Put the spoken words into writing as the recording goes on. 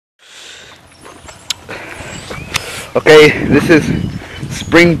Okay, this is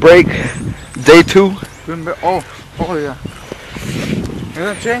spring break day 2. Oh yeah. Is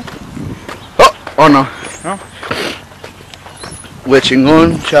that Jay? Oh no. No? With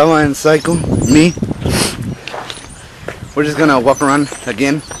Chingon, Chava, and Psycho, me. We're just gonna walk around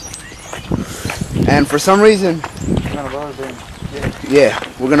again. And for some reason, yeah,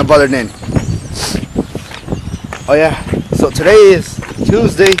 we're gonna bother then. Oh yeah, so today is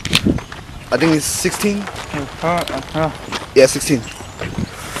Tuesday. I think it's 16. Yeah, 16.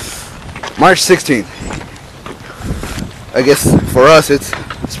 March 16th. I guess for us it's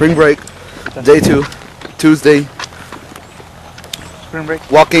spring break, day 2, Tuesday. Spring break.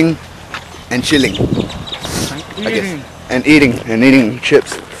 Walking and chilling. And eating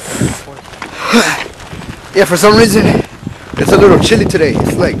chips. Yeah, for some reason it's a little chilly today.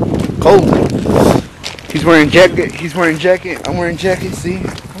 It's like cold. He's wearing jacket. I'm wearing jacket. See?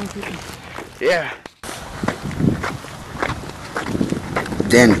 Yeah.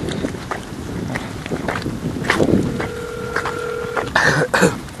 Danny.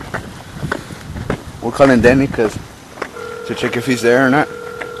 We're calling Danny because to check if he's there or not.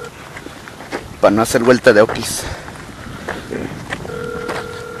 Para no hacer vuelta de okis.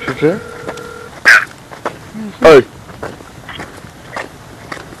 She's there? Hey.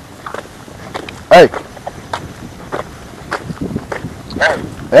 Hey.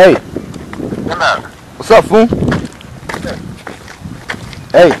 Hey. What's up, fool?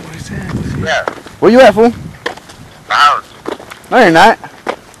 Hey. Yeah. Where you at, fool? The house. No, you're not.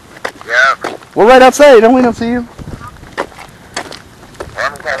 Yeah. We're right outside. Don't we don't see you?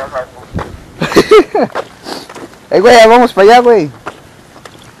 Hey, güey, vamos para allá, güey.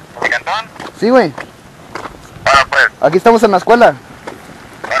 ¿Mi cantón? Sí, güey. Ahora pues. Aquí estamos en la escuela.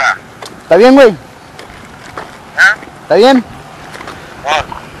 Ahora. ¿Está bien, güey? ¿Ah? ¿Está bien?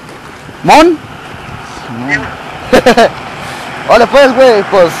 Vamos. ¿Mon? Hola, pues, güey,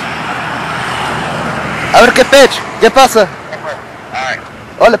 pues. A ver qué pech, ¿qué pasa? Ay.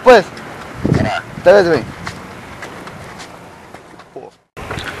 Hola, pues. Ahora. Te ves, güey.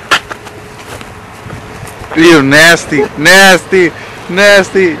 You nasty.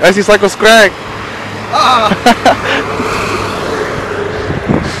 I see Psycho's crack.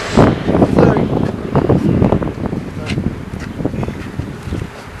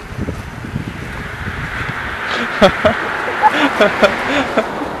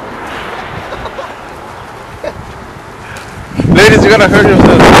 Ladies, you're gonna hurt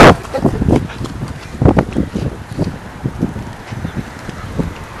yourself.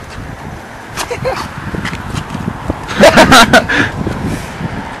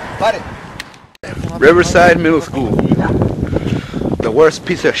 Riverside Middle School. The worst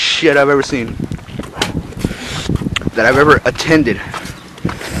piece of shit I've ever seen. That I've ever attended.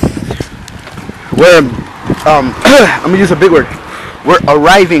 We're, I'm gonna use a big word. We're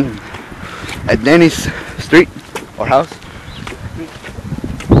arriving at Danny's street or house.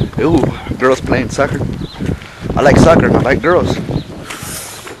 Ooh, girls playing soccer. I like soccer and I like girls.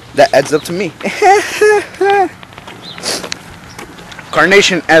 That adds up to me.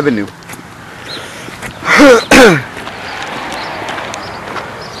 Carnation Avenue.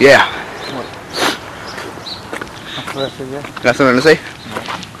 Yeah. That's what I'm gonna say.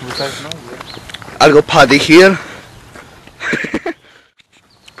 Algo para decir.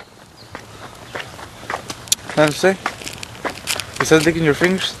 What say? He said licking your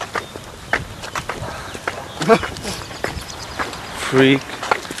fingers. Freak.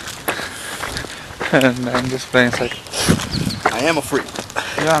 And I'm just playing like. I am a freak.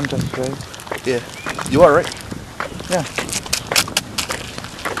 Yeah, I'm just playing. Yeah. You are, right? Yeah.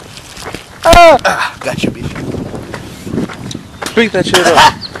 Ah! Got you, bitch. Speak that shit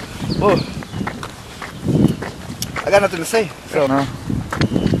up. Oh. I got nothing to say. So. No.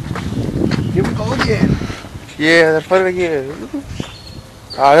 Here we go again. Yeah, they're fighting again.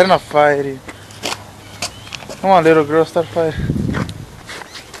 Ah, they're not fighting. Come on, little girl, start fighting.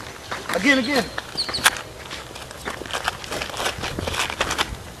 Again.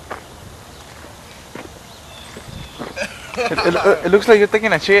 It looks like you're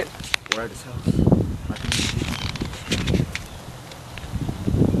taking a shit. We're at his house.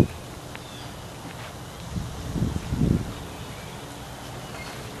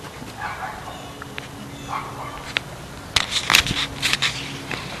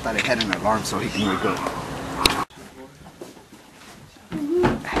 I thought it had an alarm so he can wake up.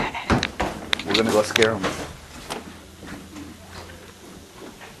 We're gonna go scare him.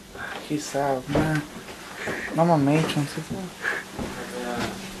 He's out, man. I'm a matron.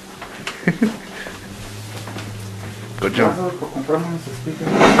 Good job.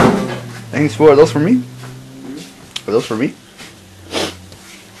 Thanks for those for me. Are those for me?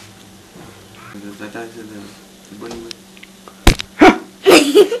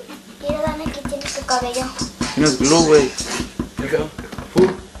 Quiero darme que tiene tu cabello. Tienes glue, güey.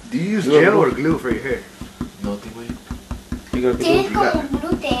 Do you use gel or glue for your hair? No, güey. Tienes Tienes como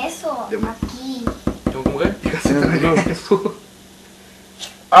glute eso. Aquí. ¿Cómo qué? Tienes glue.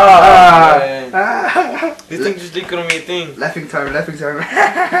 This thing just leaked on me, thing. Laughing time, laughing time.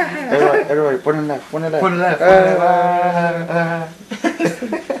 Everybody, pon el laugh, pon el laugh. Pon el laugh.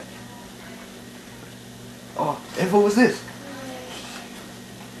 Oh, and what was this?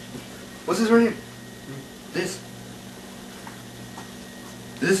 What's this right here? This.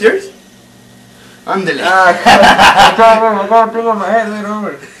 Is this yours? Ándale. I got a thing on my head later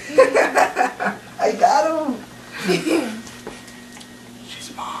on. I got him. She's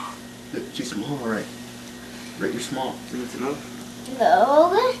small. Look, she's small, right? Right, you're small.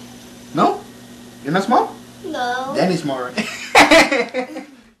 No. No? You're not small? No. Danny's small, right?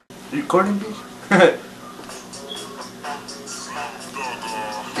 You recording, bitch? I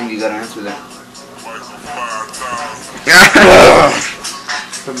think you gotta answer that.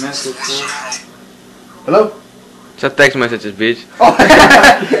 Hello? Just text messages, bitch. Oh.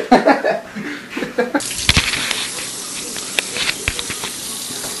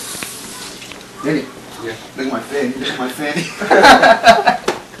 Danny. Yeah. Look at my fanny. Look at my fanny.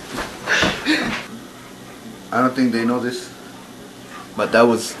 I don't think they know this, but that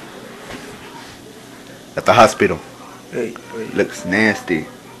was at the hospital. Hey, Looks nasty.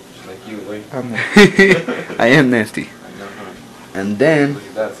 Just like you, wait. I am nasty. And then What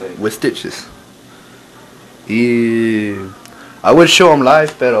did that say? with stitches. Yeah. I would show them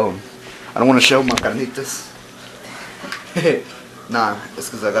live, but I don't want to show my carnitas. Nah, it's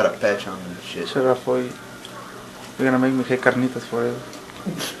because I got a patch on and shit. shut up, boy. You're gonna make me hate carnitas forever.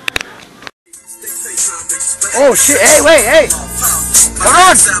 Oh shit, hey, wait, hey.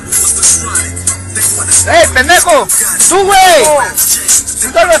 Cabrón. Hey, pendejo. Tú, güey.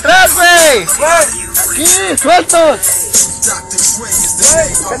 Suéltalo atrás, güey. Aquí, sueltos. Güey,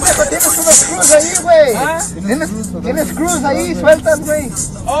 pendejo, tienes unos screws ahí, güey. Tienes screws ahí, sueltas, güey.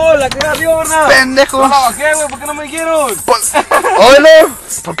 ¡Oh, la que arriba, no! Pendejo. ¡No la bajé, güey! ¿Por qué no me dijeron? Oilo,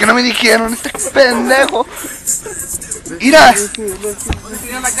 ¿por qué no me dijeron este pendejo? Mira.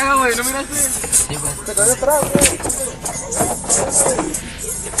 Mira la caja, güey, ¿no miraste? Te cayó atrás, güey.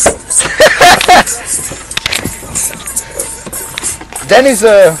 Danny's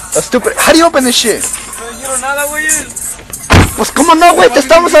a stupid. How do you open this shit? No me dijeron nada, güey. Pues cómo no, güey, te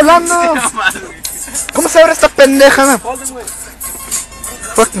estamos hablando. ¿Cómo se abre esta pendeja?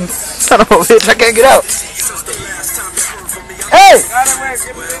 Fucking son of a bitch, I can't get out. Hey!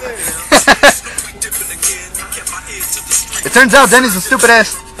 It turns out Danny's a stupid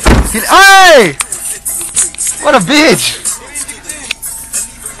ass. Hey! What a bitch!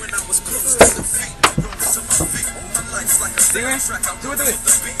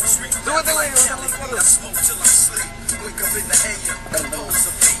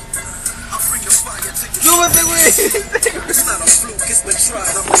 ¡Súbete, güey!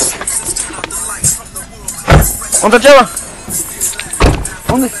 ¿Dónde está Chava?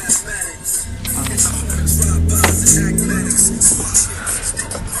 ¿Dónde?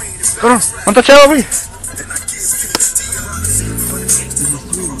 ¿Dónde está Chava, güey?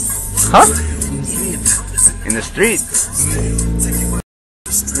 Huh? In the street.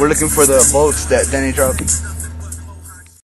 We're looking for the boats that Danny dropped.